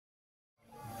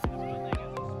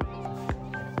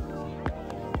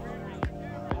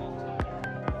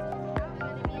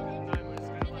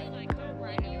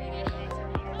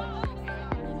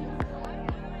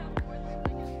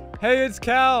Hey, it's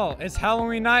Cal. It's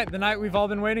Halloween night, the night we've all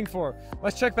been waiting for.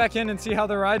 Let's check back in and see how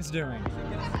the ride's doing.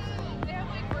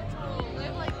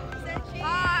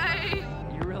 Hi.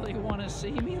 You really want to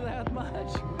see me that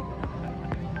much?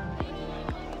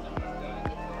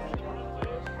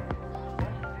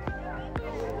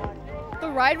 The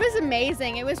ride was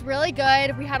amazing. It was really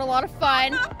good. We had a lot of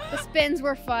fun. The spins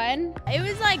were fun. It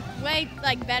was way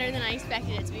better than I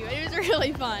expected it to be, but it was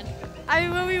really fun. I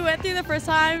mean, when we went through the first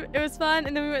time, it was fun,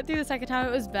 and then we went through the second time,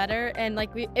 it was better, and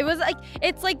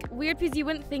it's weird because you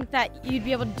wouldn't think that you'd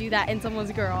be able to do that in someone's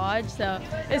garage, so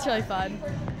it's really fun.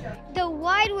 The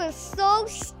ride was so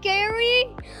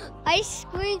scary. I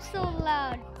screamed so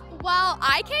loud. Well,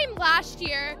 I came last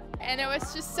year, and it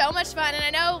was just so much fun, and I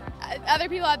know other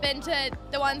people have been to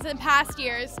the ones in past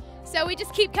years, so we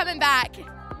just keep coming back.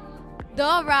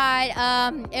 The ride,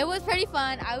 it was pretty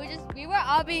fun. We were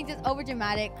all being just over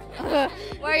dramatic.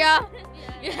 Were y'all?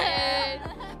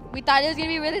 Yeah. We thought it was gonna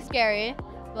be really scary,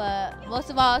 but most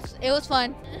of all, it was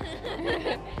fun.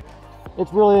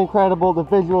 It's really incredible. The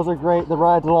visuals are great. The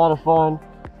ride's a lot of fun.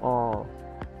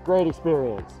 Great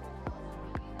experience.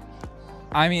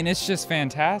 I mean, it's just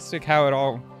fantastic how it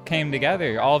all came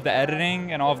together. All of the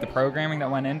editing and all of the programming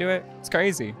that went into it. It's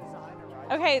crazy.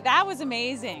 Okay, that was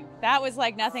amazing. That was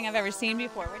like nothing I've ever seen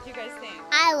before. What do you guys think?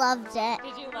 I loved it.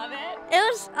 Did you love it? It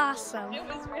was awesome. It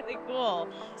was really cool.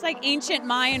 It's like ancient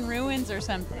Mayan ruins or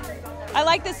something. I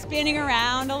like the spinning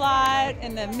around a lot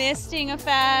and the misting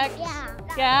effect. Yeah.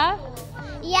 Yeah?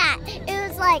 Yeah, it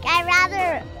was like, I'd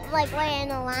rather wait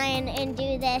in a line and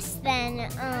do this than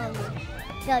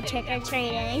go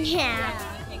trick-or-treating.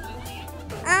 Yeah.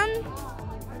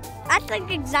 I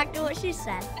think exactly what she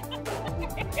said.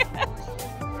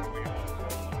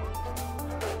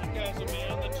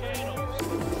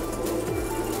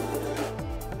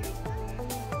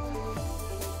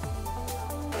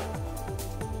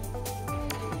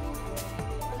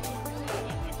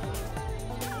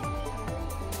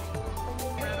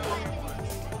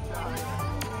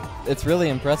 It's really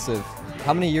impressive.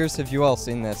 How many years have you all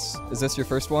seen this? Is this your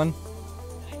first one?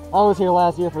 I was here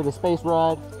last year for the space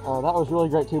ride. That was really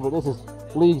great too, but this is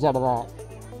leagues out of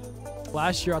that.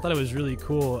 Last year I thought it was really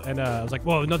cool, and I was like,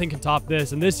 whoa, nothing can top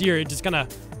this. And this year it just kind of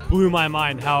blew my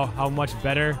mind how much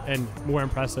better and more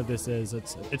impressive this is.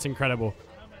 It's incredible.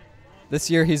 This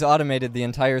year he's automated the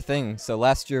entire thing. So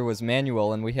last year was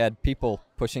manual and we had people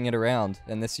pushing it around.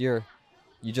 And this year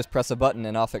you just press a button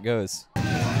and off it goes.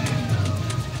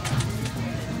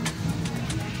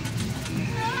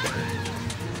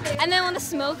 And then when the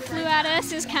smoke flew at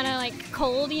us, it was kind of like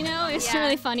cold, you know? It was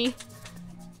really funny.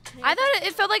 I thought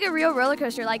it felt like a real roller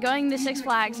coaster, like going to Six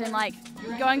Flags and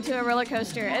going to a roller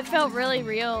coaster. It felt really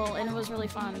real and it was really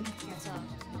fun. So.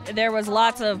 There was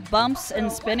lots of bumps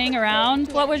and spinning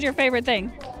around. What was your favorite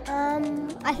thing?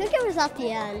 I think it was at the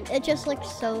end. It just looked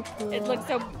so cool.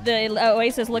 The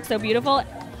Oasis looked so beautiful.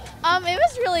 It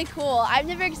was really cool. I've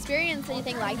never experienced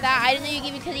anything like that. I didn't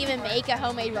know you could even make a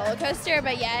homemade roller coaster,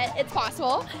 but yet it's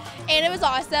possible. And it was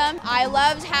awesome. I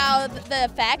loved how the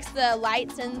effects, the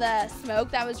lights and the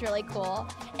smoke, that was really cool.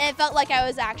 And it felt like I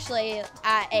was actually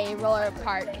at a roller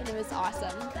park, and it was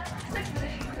awesome.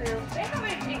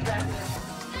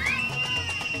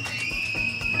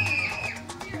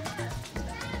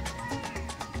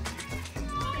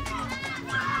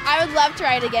 I would love to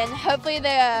ride again. Hopefully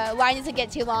the line doesn't get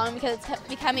too long because it's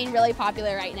becoming really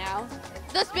popular right now.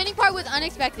 The spinning part was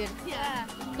unexpected. Yeah.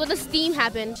 Well, the steam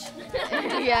happened.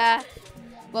 Yeah.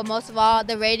 But most of all,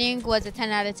 the rating was a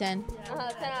 10 out of 10. 10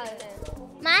 out of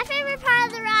 10. My favorite part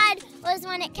of the ride was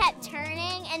when it kept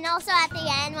turning, and also at the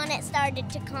end when it started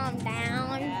to calm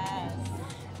down. Yes.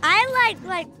 I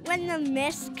like when the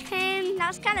mist came. That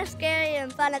was kind of scary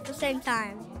and fun at the same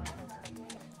time.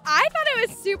 I thought it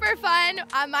was super fun.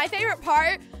 My favorite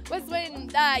part was when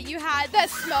you had the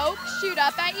smoke shoot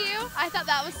up at you. I thought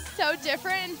that was so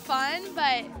different and fun,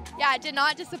 but yeah, it did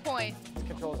not disappoint.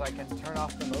 Controls, I can turn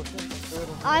off the motion.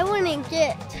 I wouldn't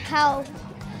get how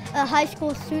a high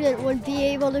school student would be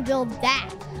able to build that.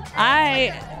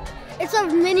 It's a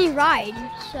mini ride,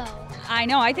 so. I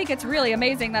know. I think it's really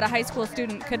amazing that a high school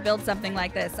student could build something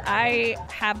like this. I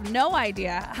have no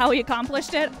idea how he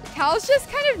accomplished it. Cal's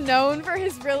just kind of known for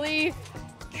his really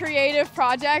creative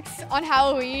projects on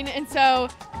Halloween, and so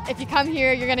if you come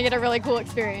here, you're gonna get a really cool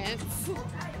experience.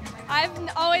 I've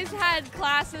always had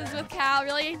classes with Cal,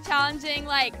 really challenging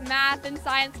math and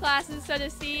science classes, so to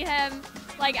see him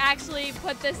actually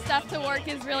put this stuff to work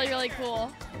is really, really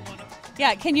cool.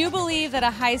 Yeah, can you believe that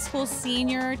a high school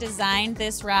senior designed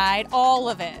this ride? All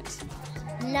of it.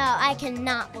 No, I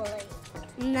cannot believe.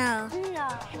 No.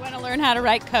 You want to learn how to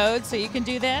write code so you can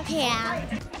do this? Yeah.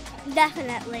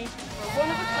 Definitely. For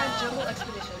one-of-a-kind jungle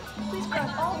expedition, please grab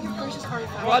all your precious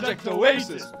artifacts. Project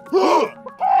Oasis!